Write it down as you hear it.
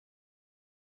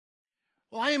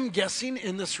Well, I am guessing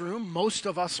in this room, most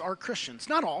of us are Christians.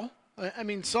 Not all. I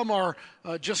mean, some are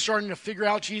just starting to figure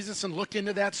out Jesus and look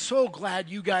into that. So glad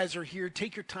you guys are here.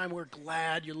 Take your time. We're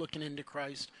glad you're looking into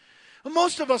Christ. But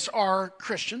most of us are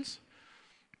Christians.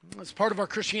 As part of our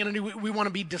Christianity, we want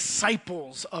to be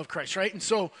disciples of Christ, right? And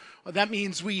so that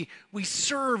means we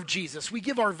serve Jesus. We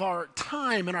give our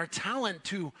time and our talent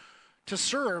to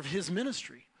serve his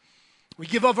ministry. We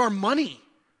give of our money,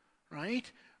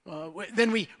 right?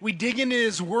 Then we dig into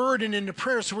his word and into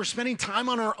prayer, so we're spending time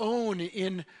on our own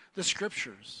in the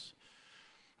scriptures.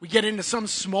 We get into some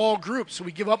small groups, so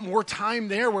we give up more time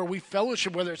there where we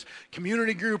fellowship, whether it's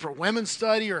community group or women's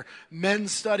study or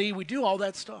men's study. We do all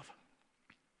that stuff.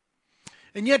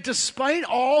 And yet, despite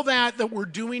all that we're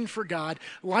doing for God,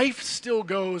 life still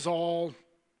goes all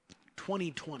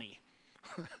 2020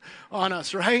 on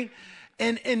us, right?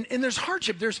 And there's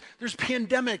hardship, there's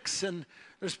pandemics, and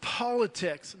there's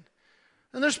politics,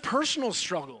 and there's personal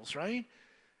struggles, right?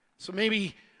 So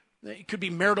maybe it could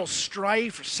be marital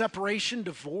strife or separation,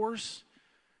 divorce.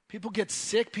 People get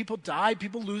sick, people die,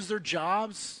 people lose their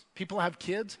jobs, people have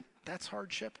kids. That's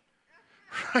hardship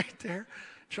right there.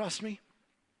 Trust me.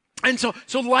 And so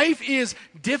life is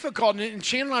difficult. And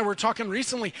Shannon and I were talking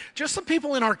recently, just some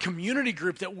people in our community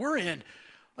group that we're in,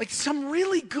 like some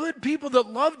really good people that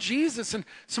love Jesus and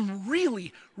some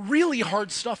really, really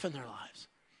hard stuff in their lives.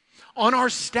 On our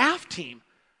staff team,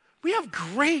 we have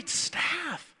great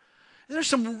staff. And there's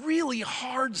some really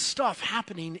hard stuff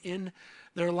happening in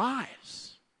their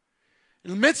lives.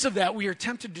 In the midst of that, we are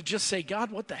tempted to just say, God,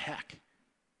 what the heck?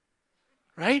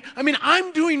 Right? I mean,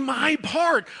 I'm doing my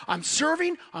part. I'm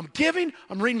serving, I'm giving,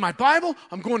 I'm reading my Bible,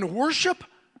 I'm going to worship.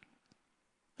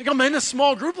 Like I'm in a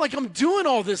small group, like I'm doing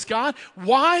all this, God.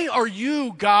 Why are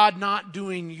you, God, not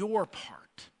doing your part?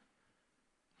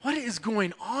 What is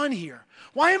going on here?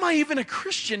 Why am I even a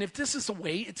Christian if this is the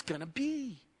way it's going to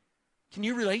be? Can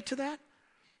you relate to that?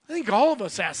 I think all of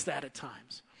us ask that at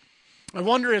times. I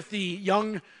wonder if the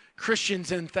young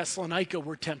Christians in Thessalonica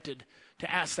were tempted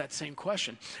to ask that same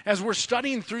question. As we're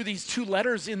studying through these two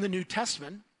letters in the New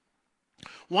Testament,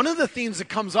 one of the themes that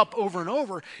comes up over and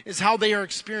over is how they are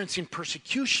experiencing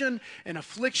persecution and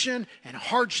affliction and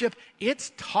hardship.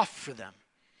 It's tough for them.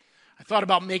 I thought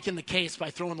about making the case by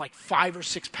throwing like 5 or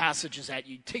 6 passages at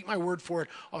you. Take my word for it.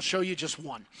 I'll show you just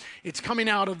one. It's coming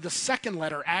out of the second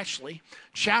letter, actually.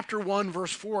 Chapter 1,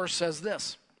 verse 4 says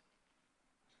this.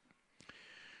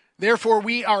 Therefore,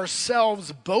 we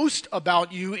ourselves boast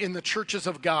about you in the churches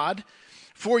of God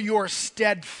for your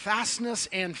steadfastness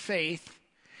and faith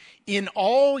in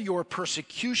all your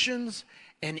persecutions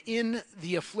and in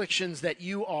the afflictions that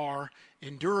you are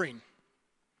enduring.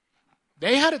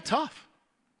 They had it tough.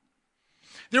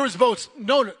 There was both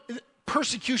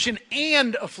persecution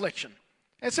and affliction.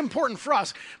 That's important for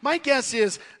us. My guess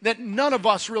is that none of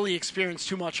us really experienced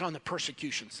too much on the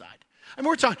persecution side. I mean,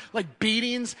 we're talking like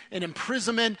beatings and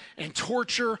imprisonment and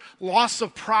torture, loss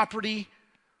of property.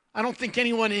 I don't think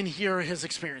anyone in here has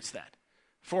experienced that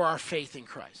for our faith in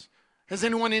Christ. Has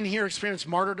anyone in here experienced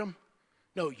martyrdom?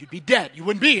 No, you'd be dead. You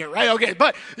wouldn't be here, right? Okay,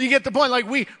 but you get the point. Like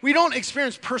we don't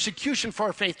experience persecution for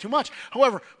our faith too much.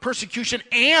 However, persecution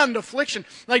and affliction,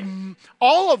 like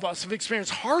all of us have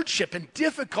experienced hardship and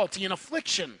difficulty and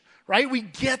affliction, right? We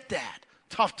get that.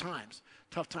 Tough times.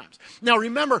 Now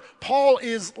remember, Paul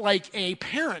is like a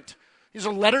parent. These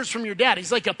are letters from your dad.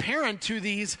 He's like a parent to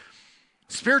these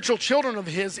spiritual children of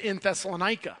his in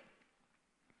Thessalonica.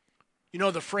 You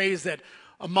know the phrase that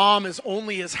a mom is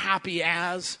only as happy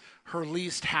as her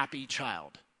least happy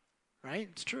child, right?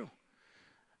 It's true.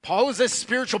 Paul is a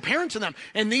spiritual parent to them,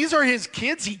 and these are his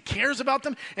kids. He cares about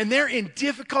them, and they're in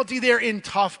difficulty. They're in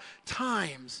tough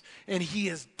times, and he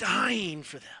is dying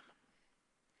for them.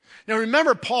 Now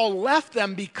remember, Paul left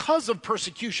them because of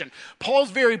persecution.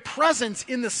 Paul's very presence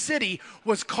in the city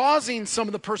was causing some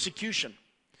of the persecution.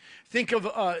 Think of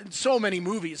so many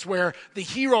movies where the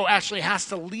hero actually has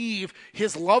to leave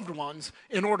his loved ones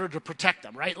in order to protect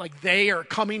them, right? Like they are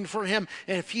coming for him,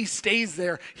 and if he stays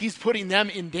there, he's putting them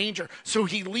in danger. So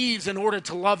he leaves in order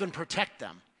to love and protect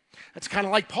them. That's kind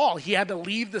of like Paul. He had to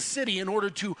leave the city in order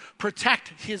to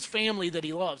protect his family that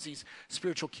he loves, these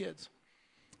spiritual kids.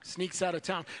 Sneaks out of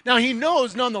town. Now he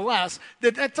knows, nonetheless,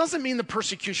 that doesn't mean the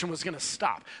persecution was going to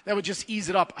stop. That would just ease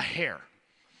it up a hair.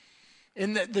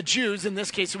 And the Jews, in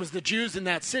this case it was the Jews in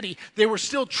that city, they were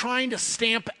still trying to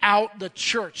stamp out the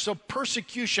church. So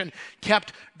persecution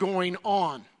kept going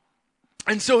on.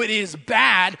 And so it is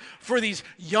bad for these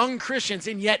young Christians,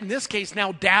 and yet in this case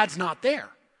now Dad's not there.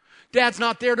 Dad's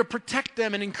not there to protect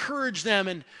them and encourage them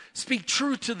and speak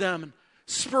truth to them and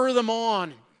spur them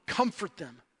on, and comfort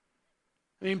them.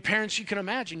 I mean, parents, you can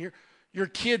imagine, Your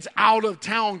kid's out of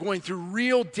town going through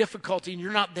real difficulty and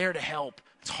you're not there to help.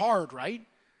 It's hard, right?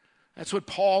 That's what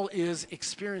Paul is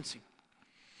experiencing.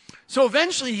 So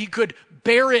eventually he could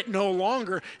bear it no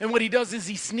longer. And what he does is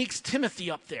he sneaks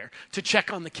Timothy up there to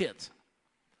check on the kids.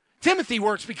 Timothy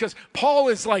works because Paul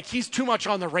is like, he's too much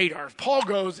on the radar. If Paul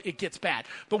goes, it gets bad.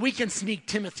 But we can sneak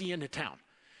Timothy into town.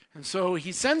 And so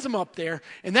he sends him up there.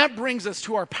 And that brings us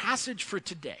to our passage for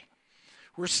today.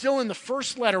 We're still in the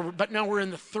first letter, but now we're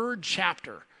in the third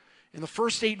chapter. And the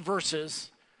first 8 verses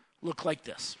look like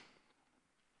this.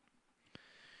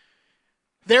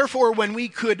 Therefore, when we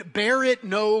could bear it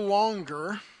no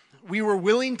longer, we were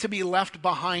willing to be left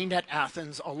behind at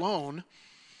Athens alone.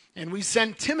 And we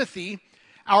sent Timothy,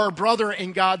 our brother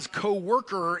and God's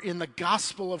co-worker in the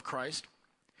gospel of Christ,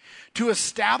 to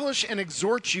establish and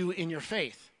exhort you in your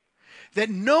faith, that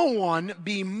no one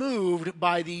be moved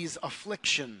by these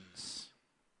afflictions.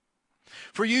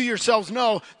 For you yourselves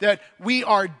know that we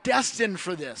are destined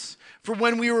for this. For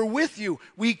when we were with you,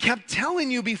 we kept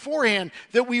telling you beforehand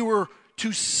that we were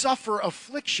to suffer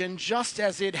affliction just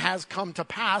as it has come to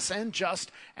pass and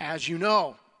just as you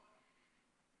know.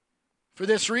 For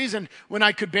this reason, when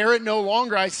I could bear it no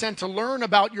longer, I sent to learn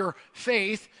about your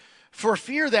faith for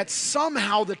fear that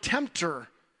somehow the tempter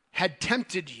had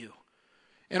tempted you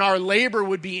and our labor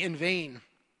would be in vain.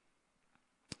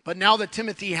 But now that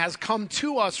Timothy has come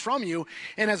to us from you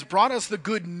and has brought us the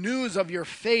good news of your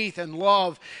faith and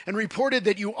love and reported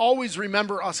that you always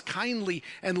remember us kindly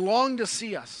and long to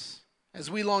see us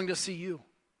as we long to see you.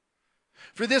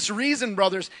 For this reason,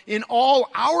 brothers, in all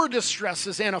our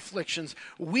distresses and afflictions,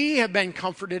 we have been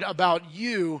comforted about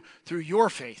you through your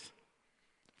faith.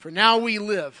 For now we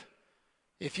live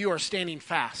if you are standing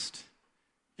fast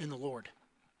in the Lord.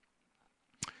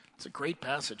 It's a great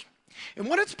passage. And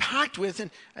what it's packed with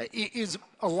is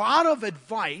a lot of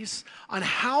advice on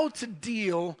how to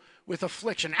deal with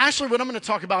affliction. Actually, what I'm going to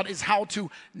talk about is how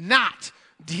to not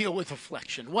deal with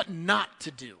affliction, what not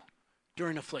to do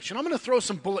during affliction. I'm going to throw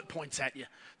some bullet points at you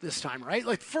this time, right?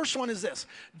 Like, first one is this: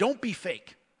 don't be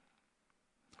fake.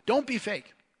 Don't be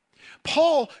fake.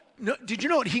 Paul, did you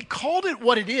know it? He called it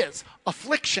what it is,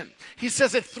 affliction. He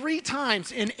says it 3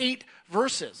 times in 8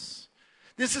 verses.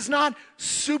 This is not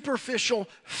superficial,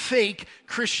 fake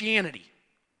Christianity.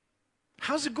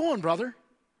 How's it going, brother?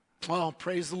 Well,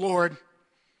 praise the Lord.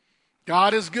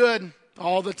 God is good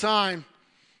all the time.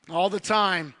 All the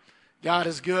time, God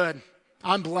is good.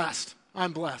 I'm blessed.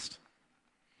 I'm blessed.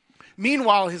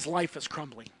 Meanwhile, his life is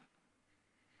crumbling.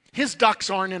 His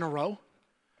ducks aren't in a row.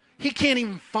 He can't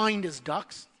even find his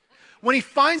ducks. When he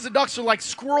finds the ducks, they're like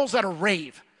squirrels at a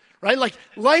rave, right? Like,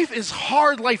 life is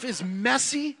hard. Life is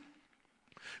messy.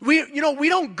 We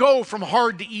don't go from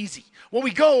hard to easy. What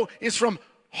we go is from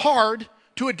hard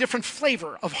to a different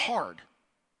flavor of hard.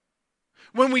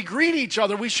 When we greet each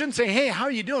other, we shouldn't say, hey, how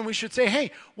are you doing? We should say,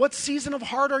 hey, what season of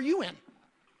hard are you in?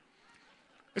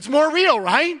 It's more real,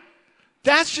 right?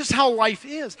 That's just how life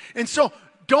is. And so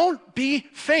don't be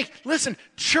fake. Listen,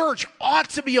 church ought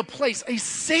to be a place, a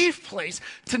safe place,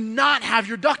 to not have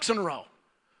your ducks in a row.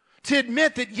 To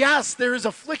admit that, yes, there is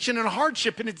affliction and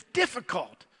hardship and it's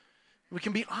difficult. We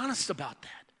can be honest about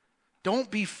that. Don't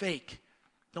be fake.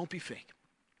 Don't be fake.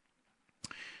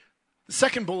 The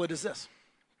second bullet is this: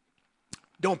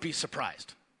 don't be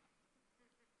surprised.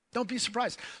 Don't be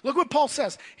surprised. Look what Paul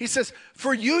says. He says,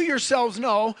 for you yourselves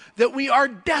know that we are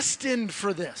destined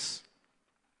for this.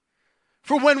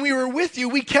 For when we were with you,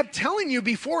 we kept telling you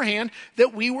beforehand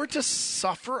that we were to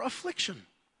suffer affliction.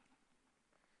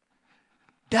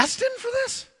 Destined for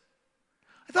this?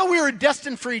 I thought we were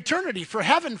destined for eternity, for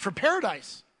heaven, for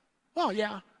paradise. Well,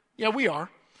 yeah, we are.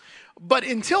 But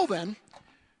until then,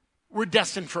 we're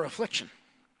destined for affliction.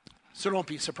 So don't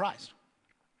be surprised.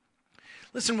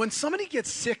 Listen, when somebody gets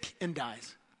sick and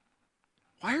dies,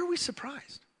 why are we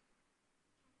surprised?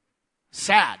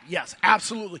 Sad, yes,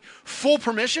 absolutely. Full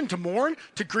permission to mourn,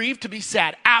 to grieve, to be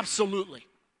sad, absolutely.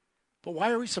 But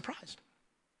why are we surprised?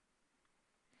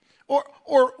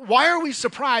 Or why are we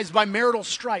surprised by marital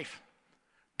strife?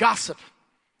 Gossip,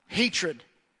 hatred,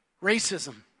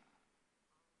 racism.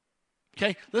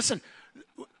 Okay, listen,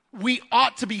 we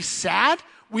ought to be sad.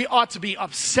 We ought to be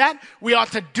upset. We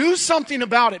ought to do something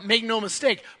about it. Make no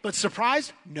mistake. But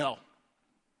surprised? No.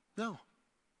 No.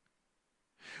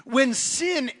 When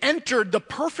sin entered the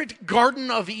perfect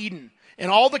Garden of Eden and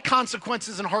all the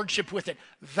consequences and hardship with it,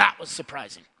 that was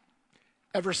surprising.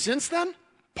 Ever since then,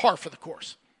 par for the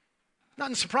course.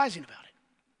 Nothing surprising about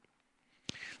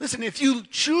it. Listen, if you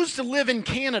choose to live in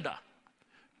Canada,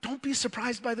 don't be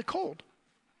surprised by the cold.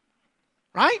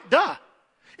 Right? Duh.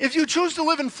 If you choose to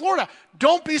live in Florida,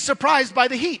 don't be surprised by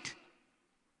the heat.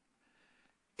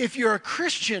 if you're a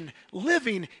Christian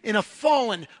living in a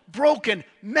fallen, broken,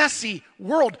 messy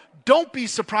world, don't be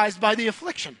surprised by the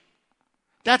affliction.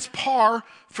 That's par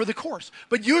for the course.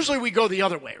 But usually we go the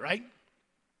other way, right?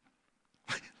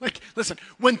 Like, listen,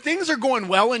 when things are going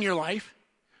well in your life,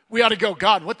 we ought to go,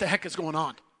 God, what the heck is going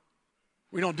on?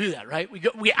 We don't do that, right?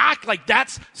 We act like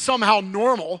that's somehow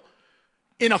normal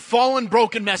in a fallen,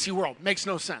 broken, messy world. Makes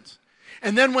no sense.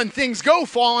 And then when things go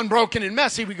fallen, broken, and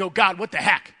messy, we go, God, what the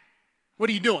heck? What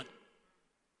are you doing?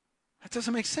 That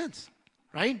doesn't make sense,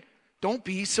 right? Don't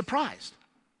be surprised.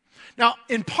 Now,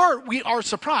 in part, we are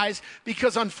surprised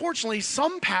because, unfortunately,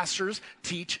 some pastors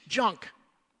teach junk.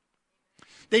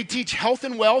 They teach health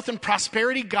and wealth and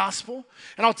prosperity gospel.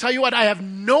 And I'll tell you what, I have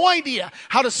no idea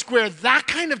how to square that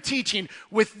kind of teaching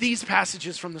with these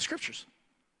passages from the scriptures.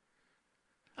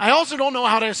 I also don't know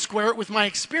how to square it with my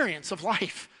experience of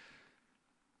life.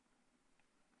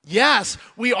 Yes,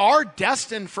 we are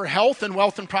destined for health and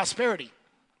wealth and prosperity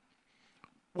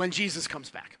when Jesus comes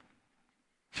back.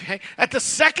 Okay? At the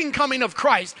second coming of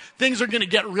Christ, things are going to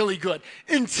get really good.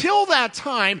 Until that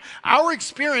time, our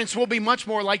experience will be much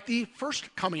more like the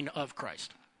first coming of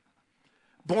Christ.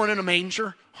 Born in a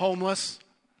manger, homeless,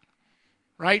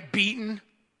 right? Beaten,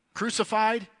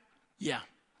 crucified. Yeah,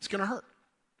 it's going to hurt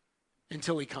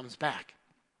until he comes back.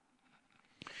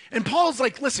 And Paul's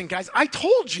like, listen, guys, I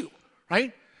told you,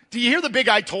 right? Do you hear the big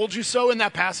I told you so in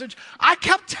that passage? I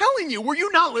kept telling you. Were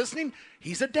you not listening?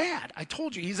 He's a dad. I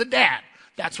told you, he's a dad.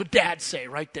 That's what dads say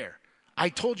right there. I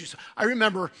told you so. I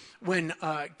remember when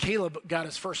Caleb got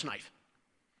his first knife.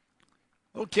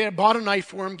 Okay, I bought a knife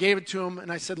for him, gave it to him,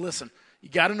 and I said, listen, you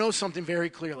got to know something very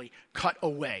clearly. Cut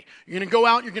away. You're going to go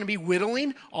out, you're going to be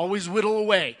whittling, always whittle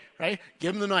away, right?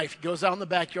 Give him the knife. He goes out in the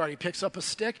backyard. He picks up a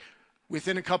stick.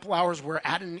 Within a couple hours, we're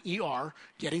at an ER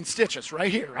getting stitches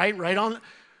right here, right on.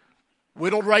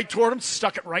 Whittled right toward him,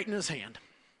 stuck it right in his hand.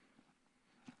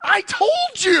 I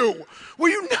told you. Were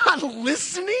you not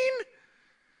listening?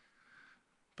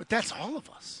 But that's all of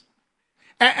us.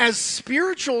 As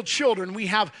spiritual children, we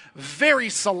have very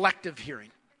selective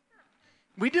hearing.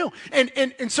 We do.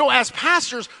 And so as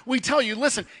pastors, we tell you,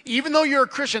 listen, even though you're a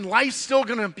Christian, life's still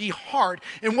going to be hard.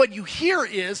 And what you hear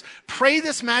is, pray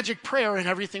this magic prayer and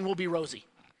everything will be rosy.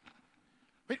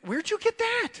 Wait, where'd you get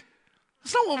that?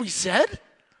 That's not what we said.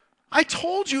 I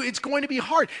told you it's going to be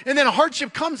hard. And then a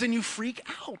hardship comes and you freak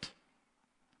out.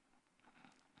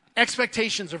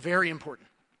 Expectations are very important.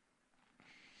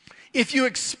 If you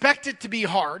expect it to be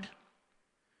hard,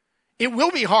 it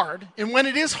will be hard. And when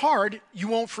it is hard, you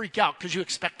won't freak out because you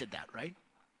expected that, right?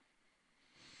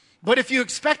 But if you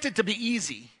expect it to be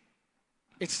easy,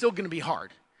 it's still going to be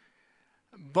hard.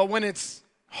 But when it's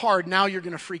hard, now you're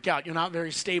going to freak out. You're not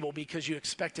very stable because you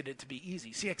expected it to be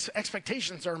easy. See,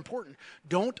 expectations are important.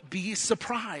 Don't be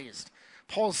surprised.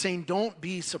 Paul's saying, don't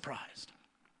be surprised.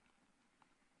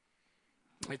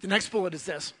 Right, the next bullet is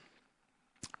this.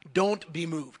 Don't be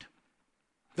moved.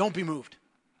 Don't be moved.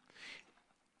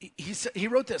 He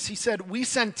wrote this. He said, we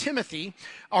send Timothy,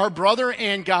 our brother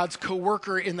and God's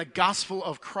co-worker in the gospel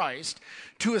of Christ,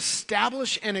 to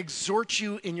establish and exhort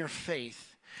you in your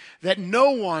faith, that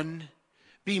no one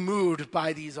be moved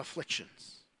by these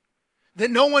afflictions. That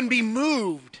no one be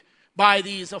moved by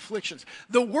these afflictions.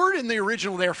 The word in the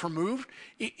original there for moved,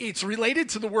 it's related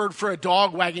to the word for a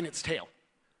dog wagging its tail.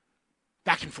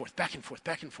 Back and forth, back and forth,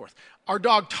 back and forth. Our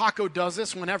dog Taco does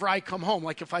this whenever I come home.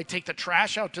 Like if I take the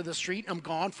trash out to the street, I'm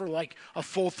gone for like a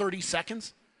full 30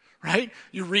 seconds, right?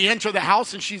 You re-enter the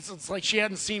house and it's like she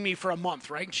hadn't seen me for a month,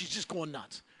 right? And she's just going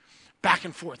nuts. Back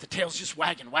and forth. The tail's just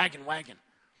wagging, wagging, wagging.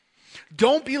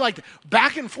 Don't be like that.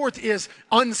 Back and forth is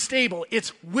unstable.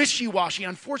 It's wishy-washy.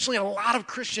 Unfortunately, a lot of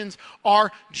Christians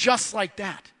are just like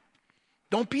that.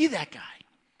 Don't be that guy.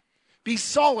 Be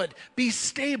solid. Be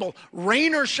stable.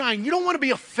 Rain or shine. You don't want to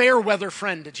be a fair weather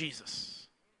friend to Jesus.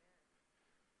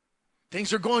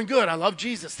 Things are going good. I love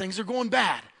Jesus. Things are going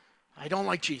bad. I don't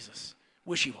like Jesus.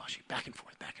 Wishy-washy. Back and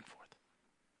forth, back and forth.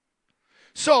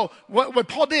 So what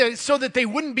Paul did, so that they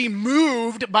wouldn't be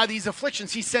moved by these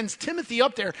afflictions, he sends Timothy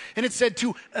up there, and it said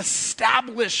to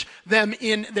establish them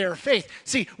in their faith.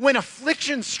 See, when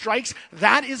affliction strikes,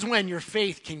 that is when your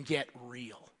faith can get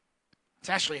real. It's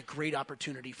actually a great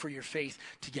opportunity for your faith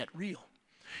to get real.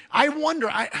 I wonder,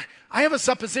 I have a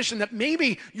supposition that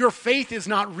maybe your faith is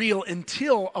not real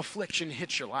until affliction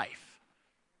hits your life.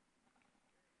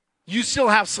 You still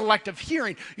have selective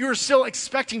hearing. You're still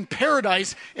expecting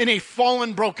paradise in a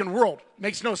fallen, broken world.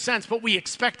 Makes no sense, but we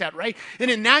expect that, right?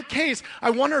 And in that case, I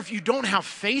wonder if you don't have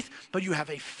faith, but you have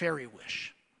a fairy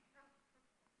wish.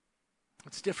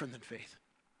 It's different than faith.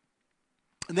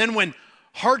 And then when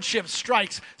hardship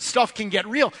strikes, stuff can get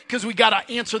real because we got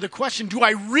to answer the question, do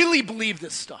I really believe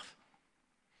this stuff?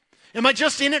 Am I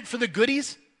just in it for the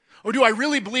goodies? Or do I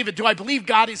really believe it? Do I believe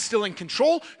God is still in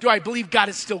control? Do I believe God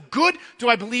is still good? Do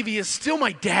I believe he is still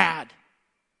my dad?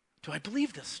 Do I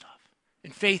believe this stuff?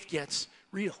 And faith gets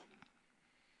real.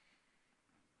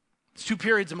 It's 2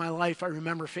 periods in my life I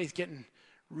remember faith getting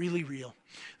really real.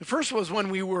 The first was when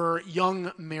we were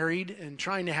young, married, and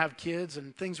trying to have kids,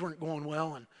 and things weren't going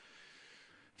well. And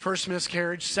first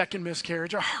miscarriage, second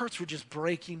miscarriage, our hearts were just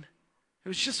breaking. It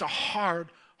was just a hard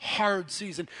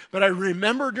season. But I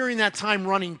remember during that time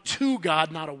running to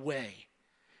God, not away.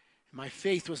 My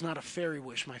faith was not a fairy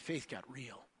wish. My faith got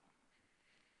real.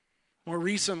 More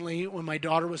recently, when my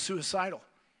daughter was suicidal.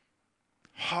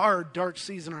 Hard, dark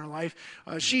season in our life.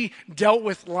 She dealt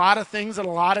with a lot of things that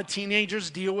a lot of teenagers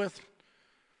deal with.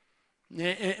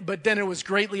 But then it was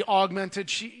greatly augmented.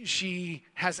 She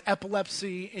has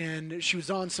epilepsy, and she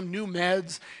was on some new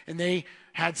meds, and they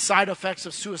had side effects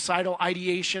of suicidal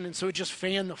ideation, and so it just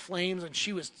fanned the flames, and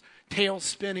she was tail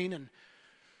spinning and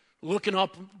looking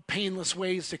up painless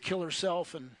ways to kill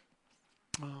herself. And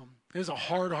it was a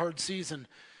hard season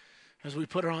as we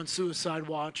put her on suicide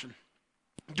watch. And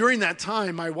during that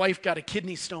time, my wife got a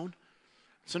kidney stone.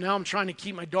 So now I'm trying to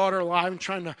keep my daughter alive. I'm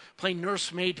trying to play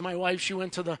nursemaid to my wife. She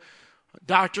went to the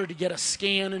doctor to get a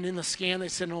scan, and in the scan they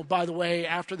said, oh, by the way,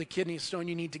 after the kidney stone,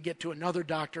 you need to get to another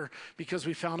doctor because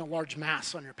we found a large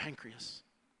mass on your pancreas.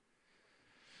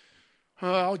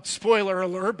 Spoiler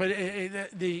alert, but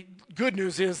the good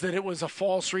news is that it was a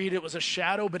false read. It was a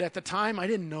shadow, but at the time, I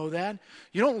didn't know that.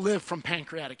 You don't live from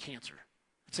pancreatic cancer.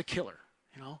 It's a killer,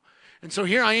 you know. And so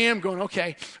here I am going,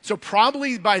 okay, so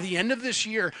probably by the end of this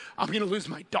year, I'm going to lose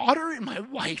my daughter and my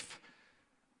wife.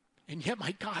 And yet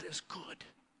my God is good.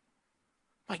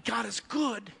 My God is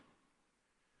good.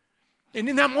 And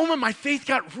in that moment, my faith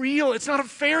got real. It's not a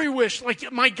fairy wish.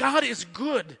 Like, my God is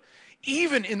good.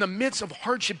 Even in the midst of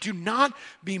hardship, do not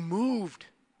be moved.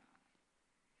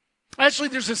 Actually,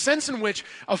 there's a sense in which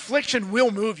affliction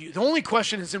will move you. The only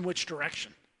question is in which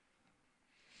direction.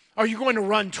 Are you going to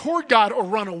run toward God or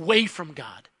run away from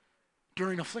God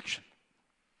during affliction?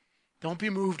 Don't be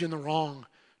moved in the wrong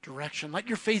direction. Let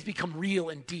your faith become real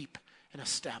and deep and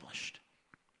established.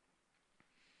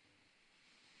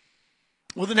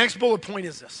 Well, the next bullet point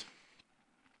is this.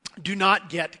 Do not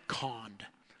get conned.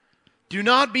 Do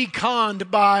not be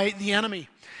conned by the enemy.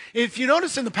 If you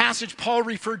notice in the passage, Paul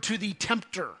referred to the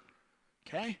tempter.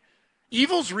 Okay?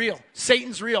 Evil's real.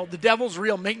 Satan's real. The devil's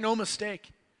real. Make no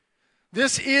mistake.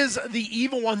 This is the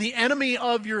evil one, the enemy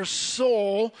of your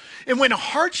soul. And when a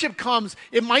hardship comes,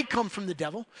 it might come from the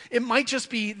devil. It might just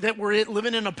be that we're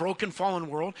living in a broken, fallen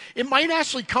world. It might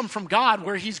actually come from God,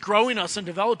 where he's growing us and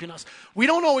developing us. We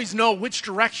don't always know which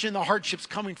direction the hardship's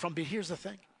coming from, but here's the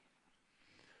thing.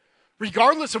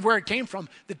 Regardless of where it came from,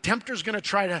 the tempter's going to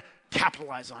try to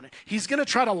capitalize on it. He's going to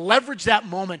try to leverage that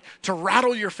moment to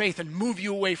rattle your faith and move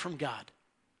you away from God.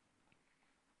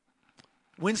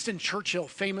 Winston Churchill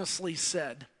famously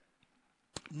said,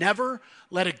 "Never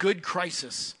let a good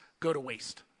crisis go to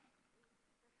waste."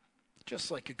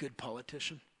 Just like a good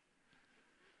politician.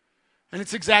 And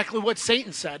it's exactly what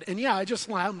Satan said. And yeah, I just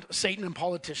lumped Satan and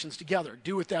politicians together.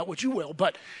 Do with that what you will,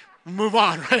 but we'll move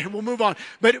on, right? We'll move on.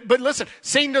 But listen,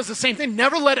 Satan does the same thing.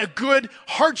 Never let a good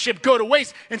hardship go to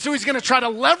waste. And so he's going to try to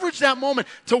leverage that moment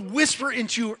to whisper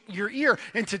into your ear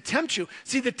and to tempt you.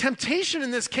 See, the temptation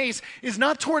in this case is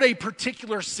not toward a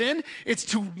particular sin. It's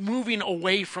to moving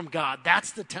away from God.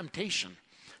 That's the temptation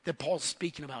that Paul's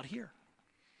speaking about here.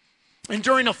 And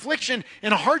during affliction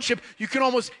and a hardship, you can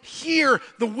almost hear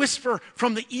the whisper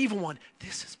from the evil one.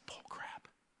 This is bullcrap.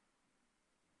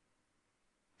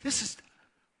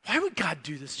 Why would God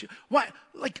do this to you? Why?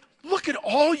 Like, look at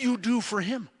all you do for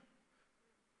him.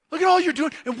 Look at all you're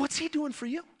doing. And what's he doing for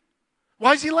you?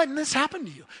 Why is he letting this happen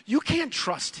to you? You can't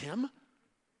trust him.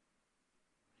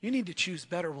 You need to choose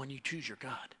better when you choose your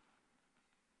God.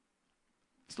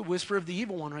 It's the whisper of the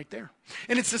evil one right there.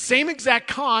 And it's the same exact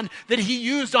con that he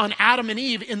used on Adam and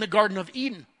Eve in the Garden of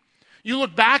Eden. You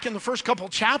look back in the first couple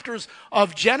chapters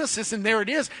of Genesis, and there it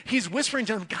is. He's whispering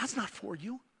to them, God's not for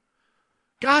you.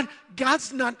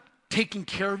 God's not taking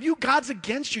care of you. God's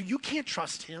against you. You can't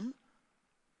trust him.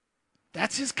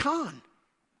 That's his con.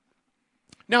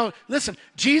 Now, listen,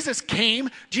 Jesus came.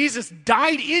 Jesus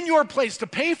died in your place to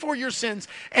pay for your sins.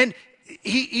 And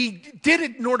he did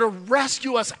it in order to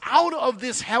rescue us out of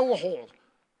this hellhole.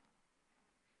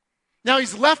 Now,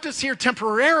 he's left us here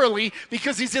temporarily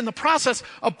because he's in the process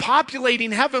of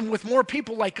populating heaven with more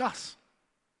people like us.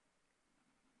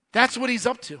 That's what he's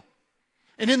up to.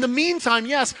 And in the meantime,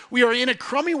 yes, we are in a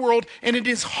crummy world and it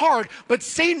is hard, but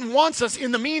Satan wants us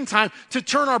in the meantime to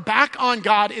turn our back on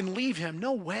God and leave him.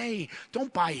 No way.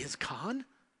 Don't buy his con.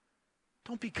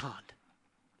 Don't be conned.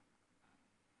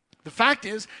 The fact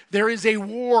is, there is a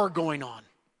war going on.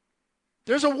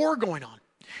 There's a war going on.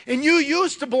 And you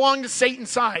used to belong to Satan's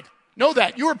side. Know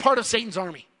that. You were part of Satan's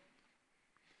army.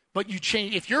 But you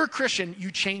change. If you're a Christian,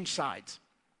 you change sides.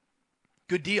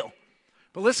 Good deal.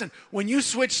 But listen, when you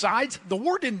switch sides, the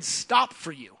war didn't stop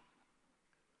for you.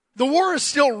 The war is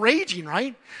still raging,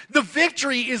 right? The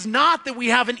victory is not that we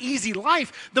have an easy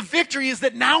life. The victory is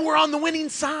that now we're on the winning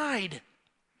side.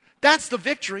 That's the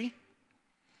victory.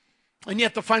 And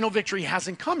yet the final victory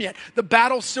hasn't come yet. The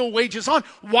battle still wages on.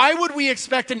 Why would we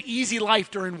expect an easy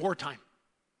life during wartime?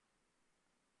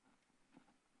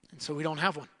 And so we don't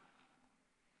have one.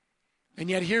 And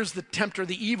yet here's the tempter,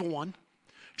 the evil one,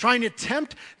 trying to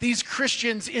tempt these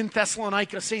Christians in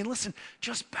Thessalonica, saying, listen,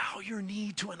 just bow your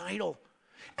knee to an idol.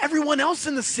 Everyone else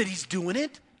in the city's doing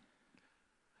it.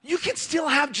 You can still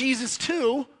have Jesus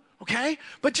too, okay?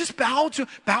 But just bow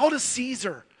to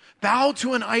Caesar. Bow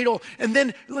to an idol. And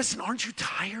then, listen, aren't you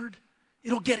tired?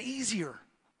 It'll get easier.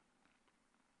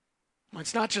 Well,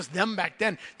 it's not just them back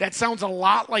then. That sounds a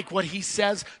lot like what he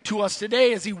says to us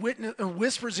today as he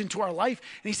whispers into our life.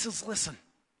 And he says, listen,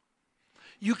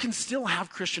 you can still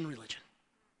have Christian religion.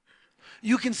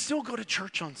 You can still go to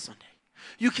church on Sunday.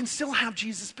 You can still have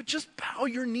Jesus, but just bow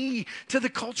your knee to the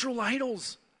cultural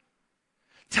idols.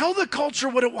 Tell the culture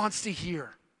what it wants to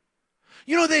hear.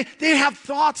 You know, they have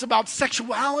thoughts about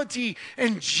sexuality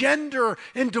and gender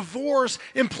and divorce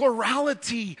and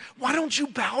plurality. Why don't you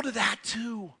bow to that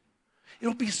too?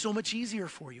 It'll be so much easier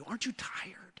for you. Aren't you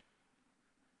tired?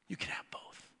 You can have both.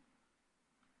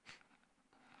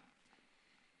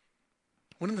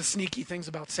 One of the sneaky things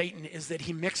about Satan is that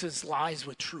he mixes lies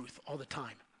with truth all the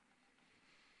time.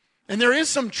 And there is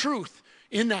some truth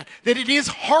in that it is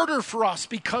harder for us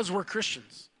because we're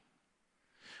Christians.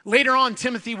 Later on,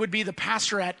 Timothy would be the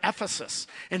pastor at Ephesus,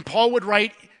 and Paul would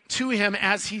write to him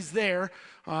as he's there.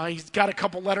 He's got a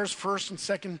couple letters, 1st and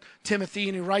 2nd Timothy,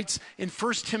 and he writes in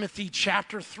 1 Timothy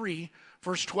chapter 3,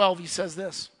 verse 12, he says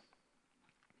this.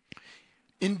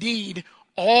 Indeed,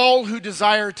 all who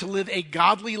desire to live a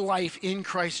godly life in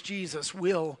Christ Jesus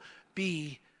will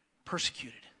be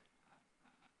persecuted.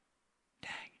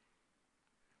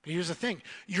 But here's the thing.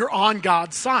 You're on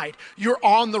God's side. You're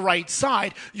on the right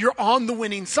side. You're on the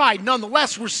winning side.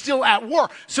 Nonetheless, we're still at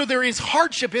war. So there is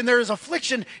hardship and there is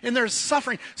affliction and there is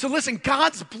suffering. So listen,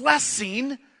 God's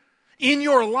blessing in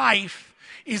your life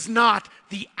is not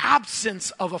the absence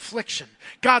of affliction.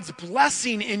 God's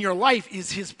blessing in your life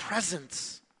is his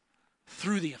presence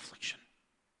through the affliction.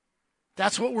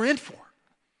 That's what we're in for.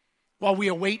 While we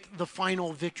await the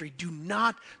final victory, do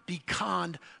not be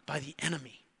conned by the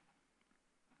enemy.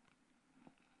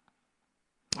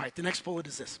 All right, the next bullet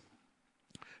is this.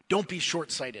 Don't be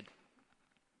short-sighted.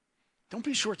 Don't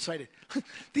be short-sighted.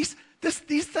 These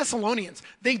Thessalonians,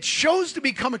 they chose to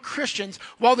become Christians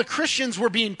while the Christians were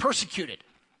being persecuted.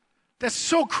 That's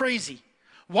so crazy.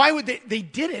 Why would they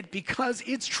did it because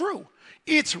it's true.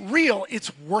 It's real.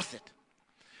 It's worth it.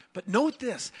 But note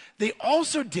this. They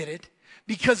also did it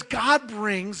because God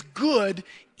brings good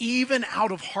even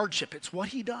out of hardship. It's what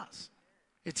he does.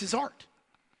 It's his art.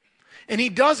 And he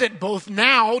does it both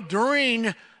now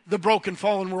during the broken,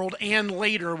 fallen world and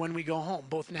later when we go home.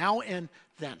 Both now and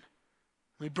then.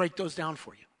 Let me break those down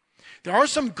for you. There are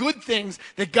some good things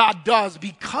that God does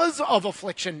because of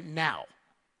affliction now.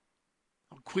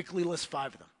 I'll quickly list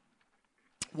 5 of them.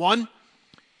 1,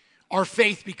 our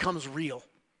faith becomes real.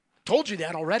 Told you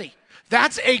that already.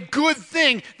 That's a good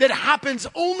thing that happens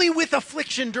only with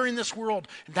affliction during this world.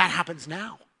 And that happens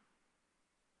now.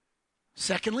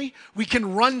 Secondly, we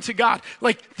can run to God.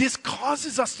 Like, this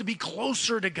causes us to be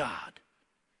closer to God.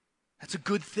 That's a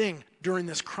good thing during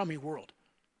this crummy world.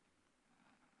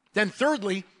 Then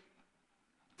thirdly,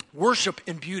 worship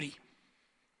and beauty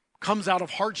comes out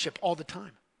of hardship all the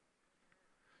time.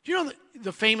 Do you know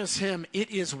the famous hymn, It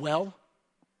Is Well?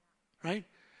 Right?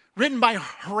 Written by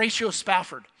Horatio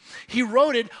Spafford. He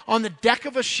wrote it on the deck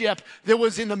of a ship that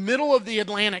was in the middle of the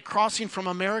Atlantic crossing from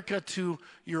America to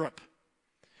Europe.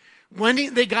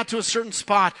 When they got to a certain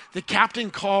spot, the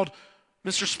captain called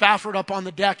Mr. Spafford up on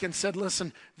the deck and said,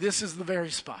 listen, this is the very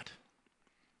spot.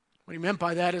 What he meant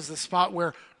by that is the spot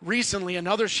where recently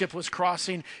another ship was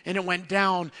crossing and it went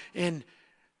down and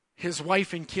his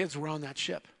wife and kids were on that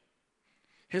ship.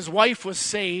 His wife was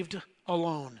saved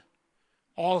alone.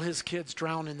 All his kids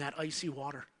drowned in that icy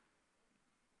water.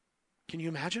 Can you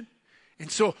imagine?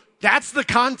 And so that's the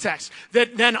context.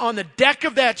 That then on the deck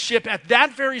of that ship, at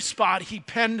that very spot, he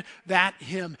penned that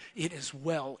hymn, it is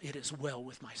well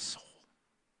with my soul.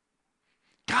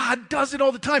 God does it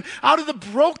all the time. Out of the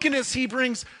brokenness, he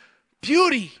brings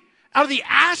beauty. Out of the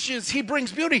ashes, he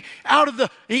brings beauty.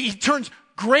 He turns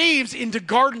graves into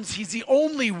gardens. He's the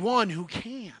only one who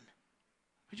can.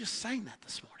 We just sang that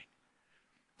this morning.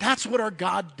 That's what our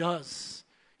God does.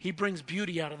 He brings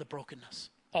beauty out of the brokenness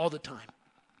all the time.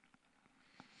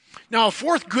 Now, a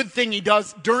fourth good thing he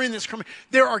does during this,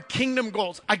 there are kingdom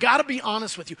goals. I got to be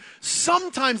honest with you.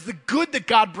 Sometimes the good that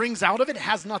God brings out of it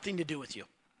has nothing to do with you.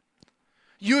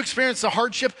 You experience the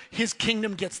hardship, his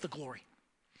kingdom gets the glory.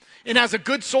 And as a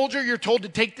good soldier, you're told to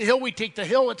take the hill. We take the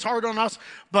hill. It's hard on us,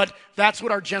 but that's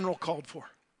what our general called for.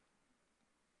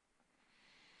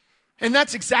 And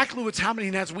that's exactly what's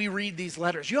happening as we read these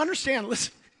letters. You understand,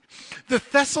 listen, the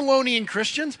Thessalonian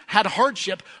Christians had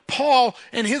hardship. Paul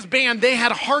and his band, they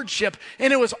had hardship,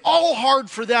 and it was all hard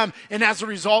for them. And as a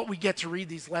result, we get to read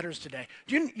these letters today.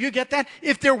 Do you get that?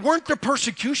 If there weren't the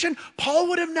persecution, Paul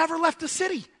would have never left the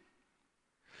city.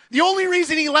 The only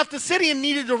reason he left the city and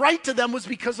needed to write to them was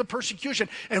because of persecution.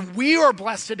 And we are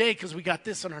blessed today because we got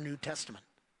this in our New Testament.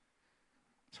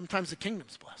 Sometimes the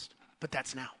kingdom's blessed, but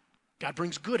that's now. God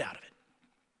brings good out of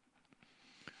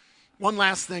it. One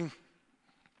last thing.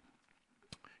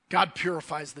 God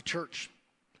purifies the church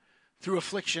through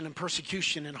affliction and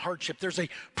persecution and hardship. There's a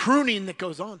pruning that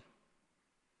goes on.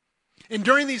 And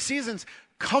during these seasons,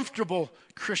 comfortable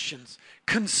Christians,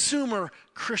 consumer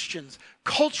Christians,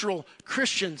 cultural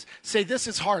Christians say, this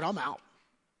is hard, I'm out.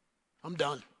 I'm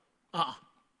done.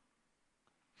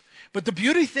 But the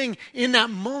beauty thing in that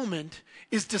moment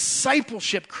is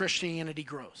discipleship Christianity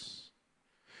grows.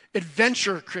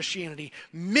 Adventure Christianity,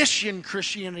 mission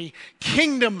Christianity,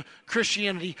 kingdom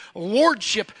Christianity,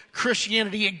 lordship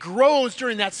Christianity. It grows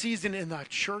during that season and the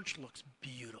church looks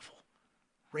beautiful,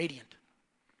 radiant.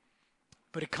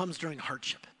 But it comes during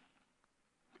hardship.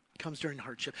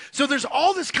 So there's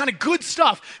all this kind of good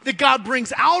stuff that God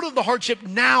brings out of the hardship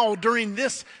now during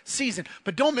this season.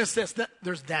 But don't miss this.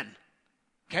 There's then.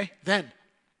 Okay? Then.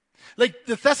 Like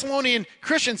the Thessalonian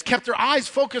Christians kept their eyes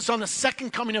focused on the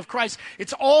second coming of Christ.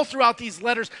 It's all throughout these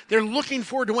letters. They're looking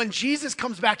forward to when Jesus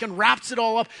comes back and wraps it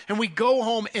all up and we go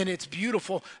home and it's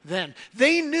beautiful then.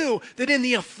 They knew that in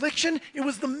the affliction, it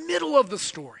was the middle of the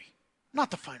story,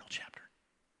 not the final chapter.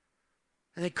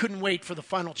 And they couldn't wait for the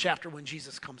final chapter when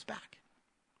Jesus comes back.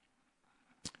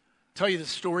 I'll tell you the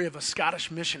story of a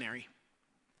Scottish missionary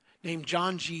named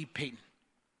John G. Paton.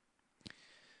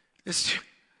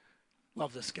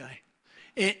 Love this guy.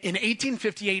 In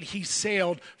 1858, he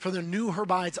sailed for the New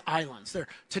Hebrides Islands.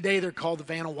 Today they're called the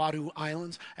Vanuatu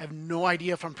Islands. I have no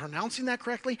idea if I'm pronouncing that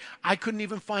correctly. I couldn't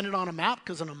even find it on a map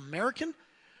because I'm an American,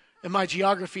 and my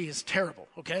geography is terrible,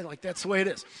 okay? Like, that's the way it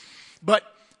is. But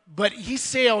he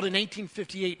sailed in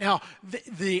 1858. Now,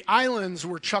 the islands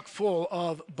were chock full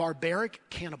of barbaric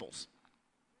cannibals.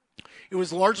 It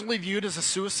was largely viewed as a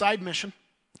suicide mission,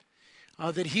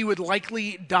 that he would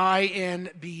likely die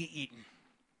and be eaten.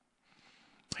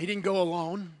 He didn't go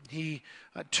alone. He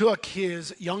took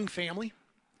his young family.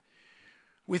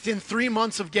 Within 3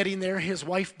 months of getting there, his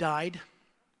wife died.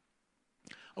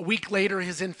 A week later,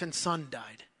 his infant son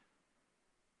died.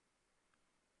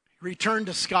 He returned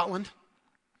to Scotland.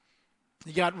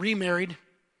 He got remarried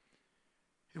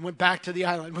and went back to the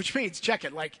island, which means, check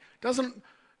it, not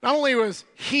only was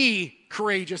he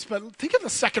courageous, but think of the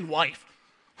second wife.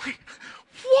 Like,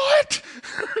 what?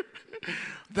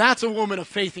 That's a woman of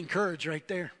faith and courage right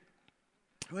there.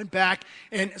 He went back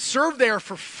and served there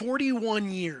for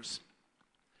 41 years.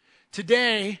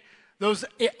 Today, those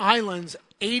islands,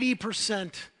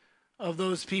 80% of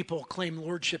those people claim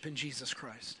lordship in Jesus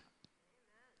Christ.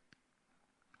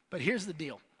 But here's the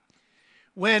deal.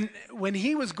 When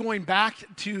he was going back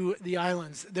to the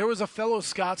islands, there was a fellow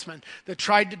Scotsman that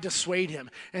tried to dissuade him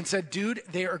and said, dude,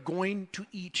 they are going to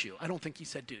eat you. I don't think he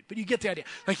said dude, but you get the idea.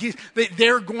 Like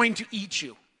they're going to eat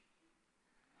you.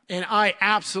 And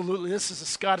this is a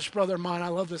Scottish brother of mine. I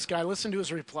love this guy. Listen to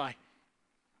his reply.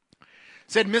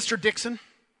 Said, Mr. Dixon,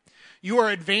 you are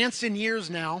advanced in years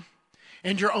now,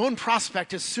 and your own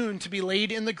prospect is soon to be laid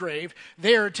in the grave,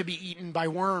 there to be eaten by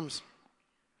worms.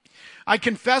 I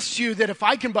confess to you that if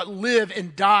I can but live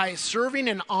and die serving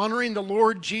and honoring the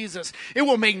Lord Jesus, it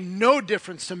will make no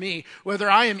difference to me whether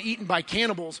I am eaten by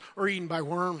cannibals or eaten by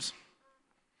worms.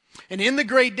 And in the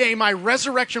great day, my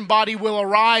resurrection body will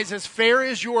arise as fair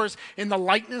as yours in the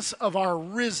likeness of our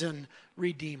risen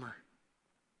Redeemer.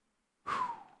 Whew.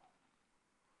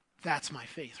 That's my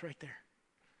faith right there.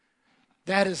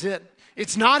 That is it.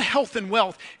 It's not health and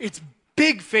wealth. It's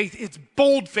big faith, it's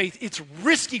bold faith, it's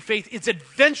risky faith, it's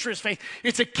adventurous faith.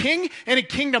 It's a king and a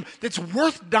kingdom that's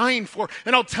worth dying for.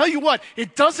 And I'll tell you what,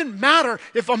 it doesn't matter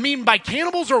if I'm eaten by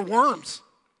cannibals or worms.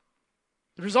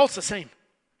 The result's the same.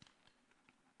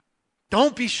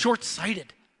 Don't be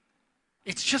short-sighted.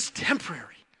 It's just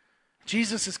temporary.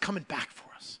 Jesus is coming back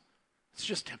for us. It's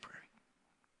just temporary.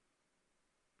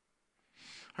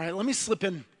 All right, let me slip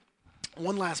in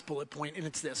one last bullet point, and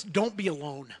it's this. Don't be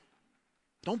alone.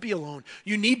 Don't be alone.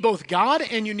 You need both God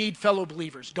and you need fellow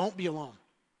believers. Don't be alone.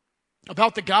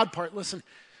 About the God part, listen,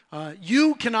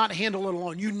 you cannot handle it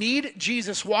alone. You need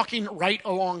Jesus walking right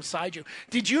alongside you.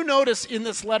 Did you notice in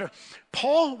this letter,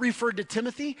 Paul referred to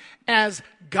Timothy as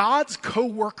God's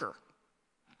co-worker?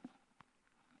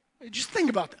 Just think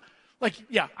about that. Like,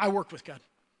 yeah, I work with God.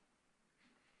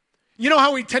 You know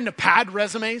how we tend to pad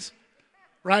resumes,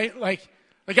 right? Like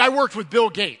I worked with Bill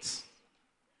Gates,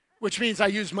 which means I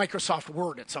used Microsoft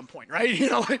Word at some point, right? You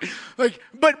know,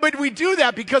 but we do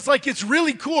that because it's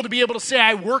really cool to be able to say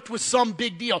I worked with some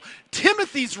big deal.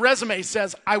 Timothy's resume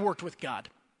says I worked with God.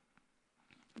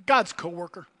 God's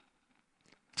co-worker.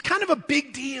 It's kind of a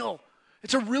big deal.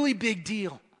 It's a really big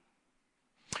deal.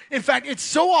 In fact, it's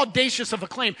so audacious of a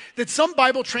claim that some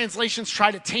Bible translations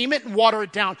try to tame it and water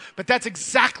it down, but that's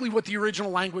exactly what the original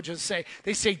languages say.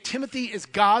 They say Timothy is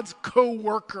God's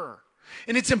co-worker.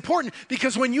 And it's important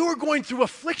because when you are going through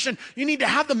affliction, you need to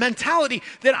have the mentality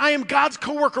that I am God's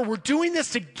co-worker. We're doing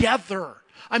this together.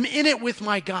 I'm in it with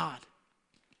my God.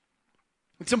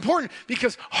 It's important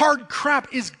because hard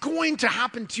crap is going to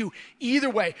happen to you either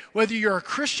way, whether you're a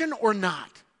Christian or not.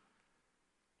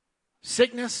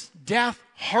 Sickness, death,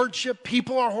 hardship,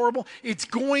 people are horrible. It's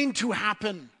going to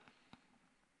happen.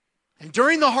 And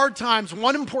during the hard times,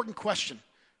 one important question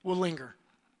will linger.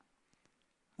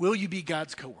 Will you be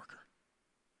God's co-worker?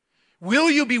 Will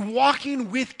you be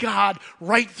walking with God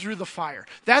right through the fire?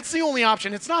 That's the only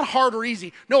option. It's not hard or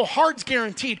easy. No, hard's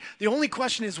guaranteed. The only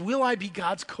question is, will I be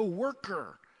God's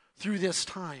co-worker through this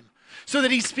time? So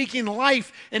that he's speaking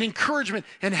life and encouragement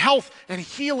and health and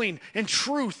healing and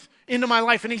truth into my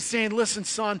life. And he's saying, listen,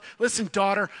 son, listen,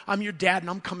 daughter, I'm your dad and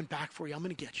I'm coming back for you. I'm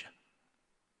going to get you.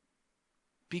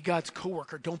 Be God's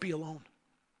co-worker. Don't be alone.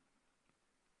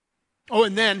 Oh,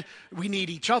 and then we need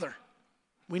each other.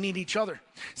 We need each other.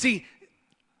 See,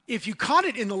 if you caught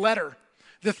it in the letter,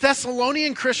 the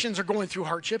Thessalonian Christians are going through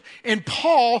hardship, and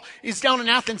Paul is down in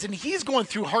Athens, and he's going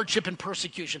through hardship and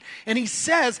persecution. And he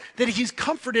says that he's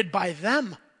comforted by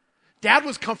them. Dad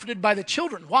was comforted by the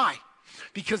children. Why?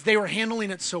 Because they were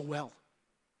handling it so well.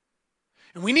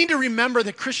 And we need to remember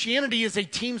that Christianity is a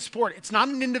team sport. It's not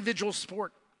an individual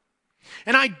sport.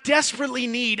 And I desperately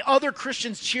need other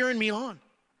Christians cheering me on.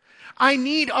 I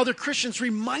need other Christians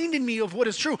reminding me of what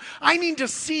is true. I need to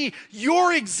see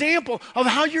your example of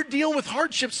how you're dealing with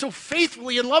hardship so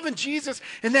faithfully and loving Jesus,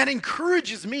 and that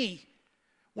encourages me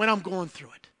when I'm going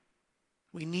through it.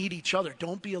 We need each other.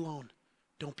 Don't be alone.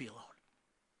 Don't be alone.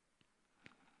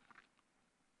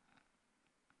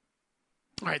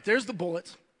 All right, there's the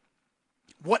bullets.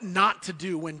 What not to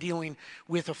do when dealing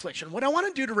with affliction. What I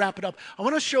want to do to wrap it up, I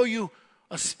want to show you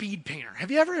a speed painter. Have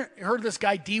you ever heard of this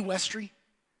guy, D. Westry?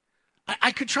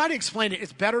 I could try to explain it.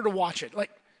 It's better to watch it.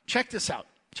 Check this out.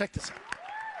 Check this out.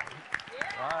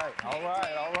 All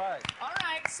right. All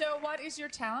right, so what is your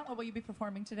talent? What will you be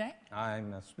performing today?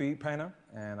 I'm a speed painter,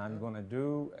 and I'm going to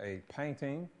do a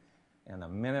painting in a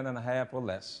minute and a half or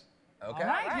less. Okay. All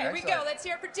right, here we go. Let's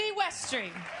hear it for D.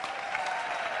 Westry.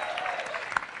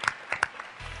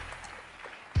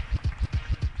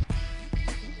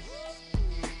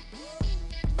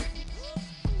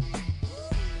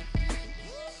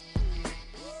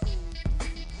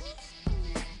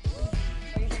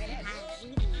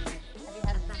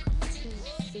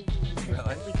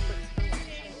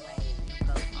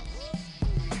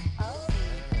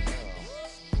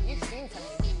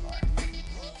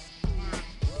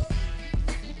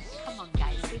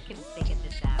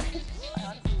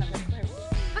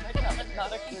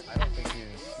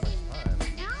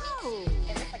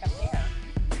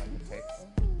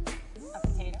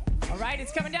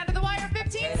 It's coming down to the wire.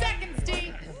 15 seconds,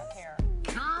 D.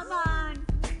 Come on.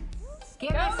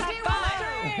 Give us a D.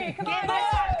 Come on.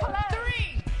 3,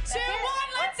 2, 1.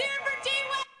 Let's hear it for D.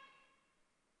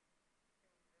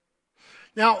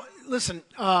 Now, listen,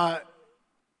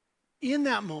 in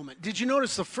that moment, did you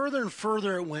notice the further and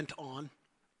further it went on,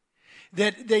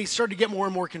 that they started to get more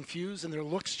and more confused and their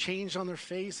looks changed on their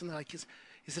face, and they're like, is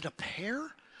it a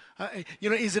pear?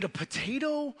 Is it a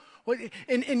potato?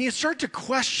 And you start to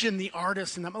question the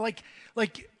artist, and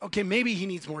like, okay, maybe he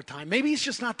needs more time. Maybe he's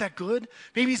just not that good.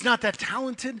 Maybe he's not that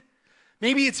talented.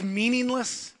 Maybe it's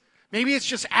meaningless. Maybe it's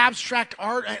just abstract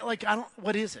art.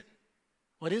 What is it?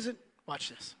 What is it? Watch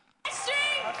this.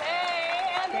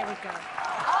 There we go.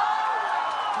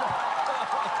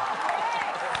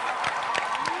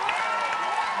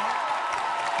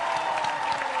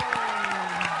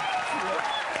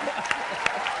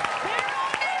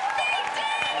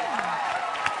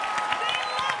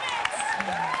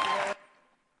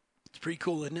 It's pretty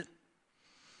cool, isn't it?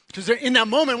 Because in that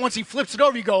moment, once he flips it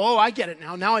over, you go, oh, I get it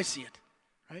now. Now I see it,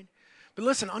 right? But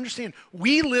listen, understand,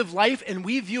 we live life and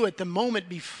we view it the moment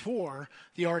before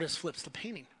the artist flips the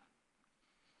painting.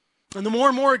 And the more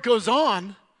and more it goes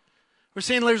on, we're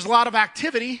saying there's a lot of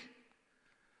activity.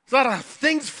 There's a lot of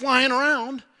things flying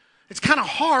around. It's kind of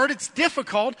hard. It's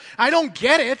difficult. I don't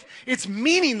get it. It's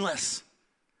meaningless.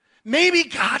 Maybe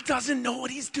God doesn't know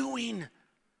what he's doing.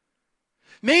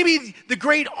 Maybe the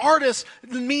great artist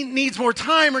needs more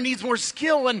time or needs more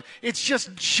skill and it's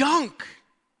just junk.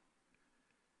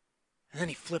 And then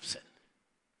he flips it.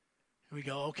 And we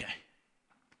go, okay,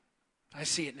 I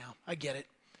see it now. I get it.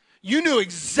 You knew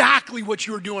exactly what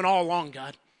you were doing all along,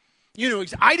 God. You knew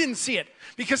I didn't see it.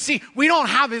 Because see, we don't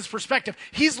have his perspective.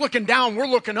 He's looking down, we're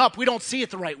looking up. We don't see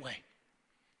it the right way.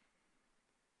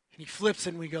 And he flips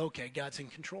it and we go, okay, God's in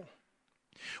control.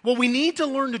 What we need to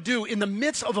learn to do in the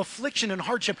midst of affliction and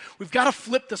hardship, we've got to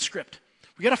flip the script.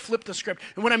 We've got to flip the script.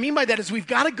 And what I mean by that is we've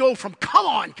got to go from come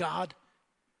on, God,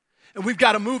 and we've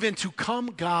got to move into come,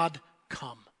 God,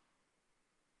 come.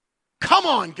 Come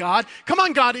on, God. Come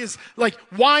on, God is like,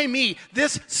 why me?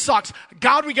 This sucks.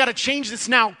 God, we got to change this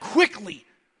now quickly.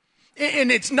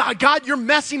 And it's not, God, you're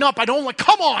messing up. I don't like,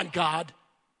 come on, God.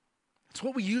 That's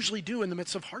what we usually do in the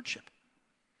midst of hardship.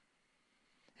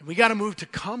 And we got to move to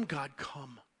come, God,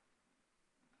 come.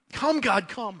 Come, God,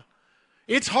 come.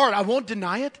 It's hard. I won't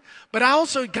deny it. But I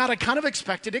also, God, I kind of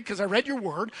expected it because I read your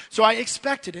word. So I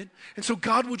expected it. And so,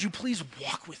 God, would you please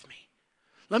walk with me?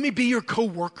 Let me be your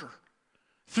co-worker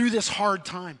through this hard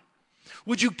time.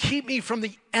 Would you keep me from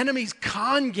the enemy's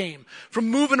con game, from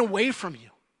moving away from you?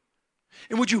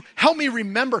 And would you help me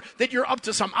remember that you're up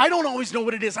to something? I don't always know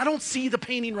what it is. I don't see the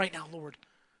painting right now, Lord.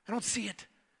 I don't see it.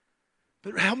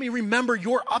 But help me remember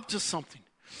you're up to something.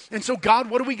 And so, God,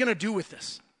 what are we going to do with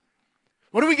this?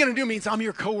 What are we going to do means I'm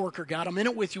your coworker, God. I'm in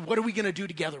it with you. What are we going to do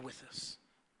together with this?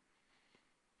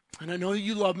 And I know that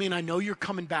you love me, and I know you're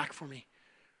coming back for me.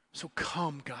 So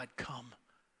come, God, come.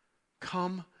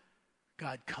 Come,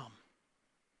 God, come.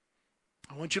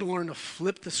 I want you to learn to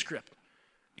flip the script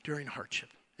during hardship.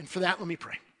 And for that, let me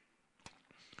pray.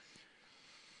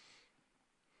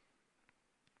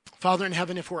 Father in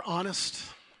heaven, if we're honest,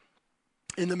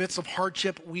 in the midst of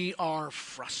hardship, we are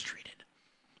frustrated.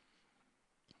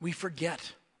 We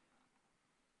forget.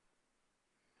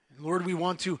 And Lord, we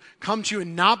want to come to you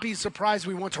and not be surprised.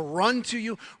 We want to run to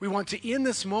you. We want to, in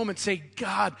this moment, say,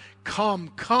 God, come.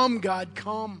 Come, God,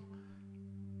 come.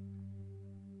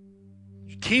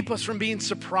 Keep us from being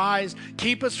surprised.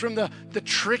 Keep us from the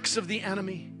tricks of the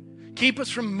enemy. Keep us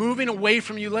from moving away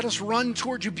from you. Let us run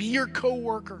towards you. Be your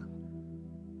co-worker.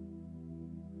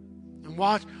 And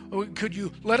watch, could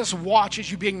you let us watch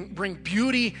as you bring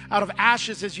beauty out of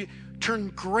ashes, as you turn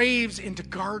graves into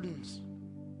gardens.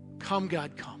 Come,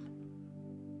 God, come.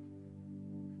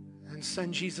 And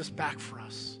send Jesus back for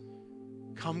us.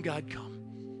 Come, God, come.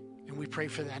 And we pray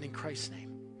for that in Christ's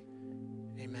name.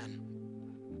 Amen.